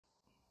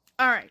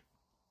All right.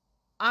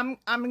 I'm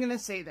going to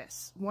say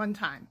this one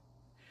time.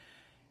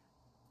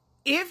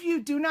 If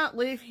you do not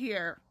live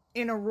here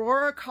in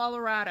Aurora,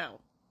 Colorado,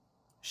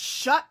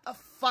 shut the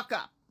fuck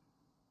up.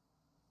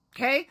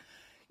 Okay?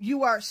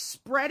 You are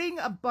spreading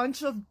a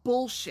bunch of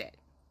bullshit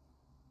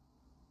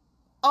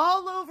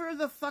all over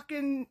the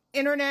fucking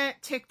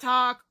internet,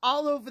 TikTok,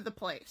 all over the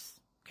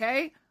place.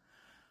 Okay?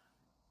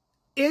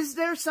 Is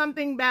there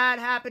something bad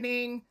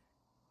happening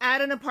at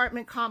an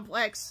apartment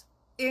complex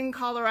in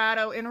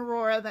Colorado, in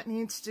Aurora, that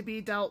needs to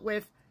be dealt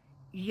with?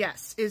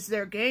 Yes. Is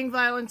there gang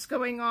violence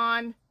going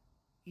on?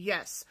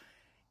 Yes.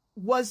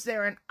 Was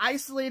there an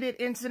isolated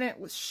incident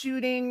with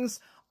shootings?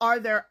 Are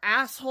there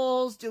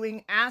assholes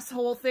doing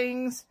asshole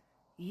things?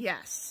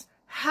 Yes.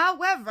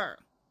 However,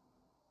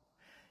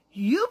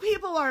 you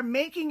people are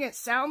making it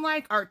sound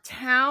like our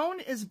town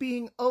is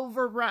being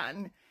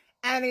overrun,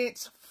 and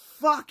it's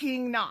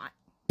fucking not.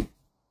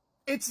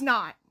 It's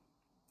not.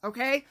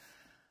 Okay?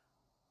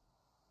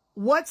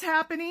 What's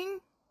happening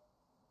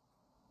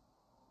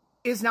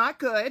is not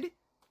good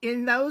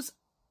in those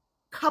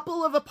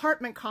couple of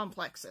apartment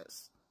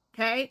complexes.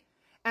 Okay?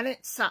 And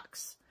it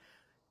sucks.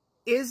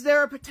 Is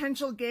there a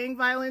potential gang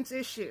violence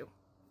issue?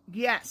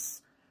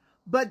 Yes.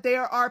 But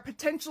there are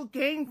potential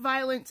gang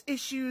violence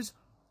issues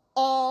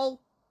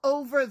all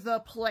over the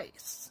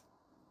place.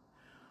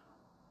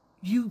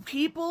 You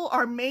people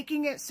are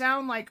making it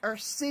sound like our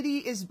city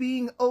is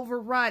being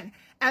overrun.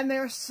 And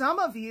there's some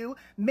of you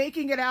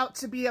making it out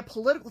to be a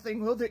political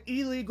thing. Well, the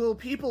illegal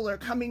people are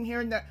coming here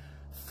and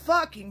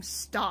fucking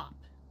stop.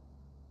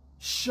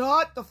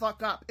 Shut the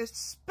fuck up.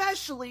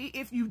 Especially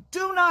if you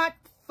do not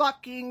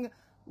fucking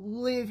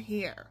live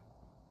here.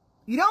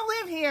 You don't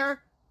live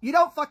here. You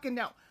don't fucking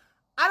know.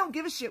 I don't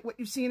give a shit what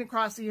you've seen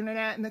across the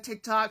internet and the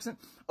TikToks and,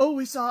 oh,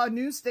 we saw a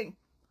news thing.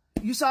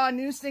 You saw a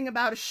news thing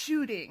about a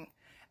shooting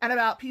and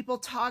about people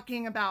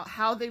talking about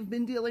how they've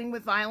been dealing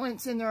with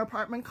violence in their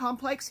apartment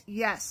complex.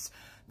 Yes,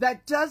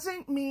 that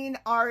doesn't mean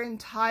our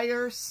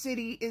entire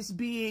city is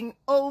being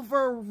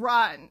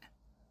overrun.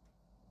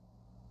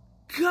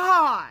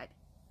 God.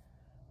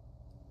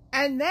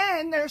 And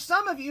then there's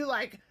some of you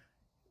like,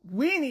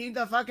 we need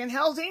the fucking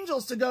Hells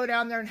Angels to go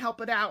down there and help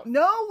it out.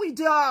 No, we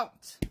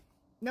don't.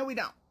 No, we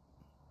don't.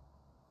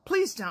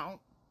 Please don't.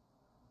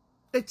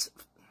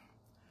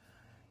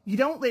 You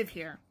don't live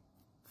here.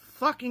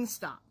 Fucking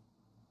stop.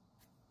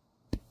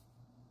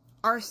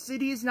 Our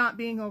city is not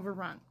being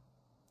overrun.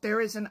 There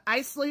is an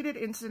isolated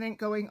incident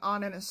going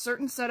on in a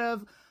certain set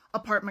of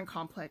apartment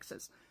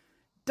complexes.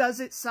 Does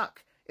it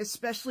suck,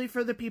 especially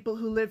for the people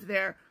who live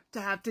there,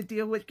 to have to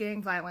deal with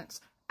gang violence?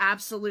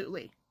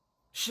 Absolutely.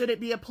 Should it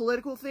be a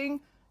political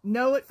thing?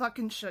 No, it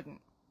fucking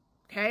shouldn't.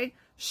 Okay?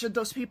 Should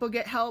those people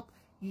get help?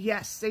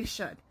 Yes, they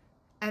should.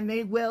 And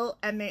they will,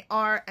 and they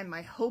are, and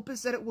my hope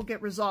is that it will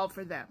get resolved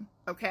for them.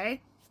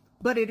 Okay?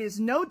 But it is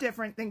no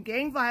different than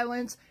gang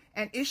violence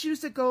and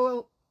issues that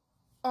go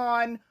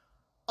on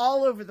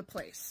all over the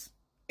place.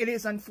 It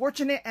is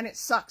unfortunate and it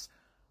sucks.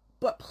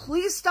 But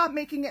please stop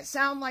making it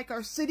sound like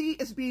our city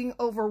is being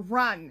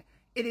overrun.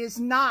 It is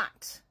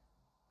not.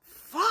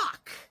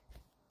 Fuck.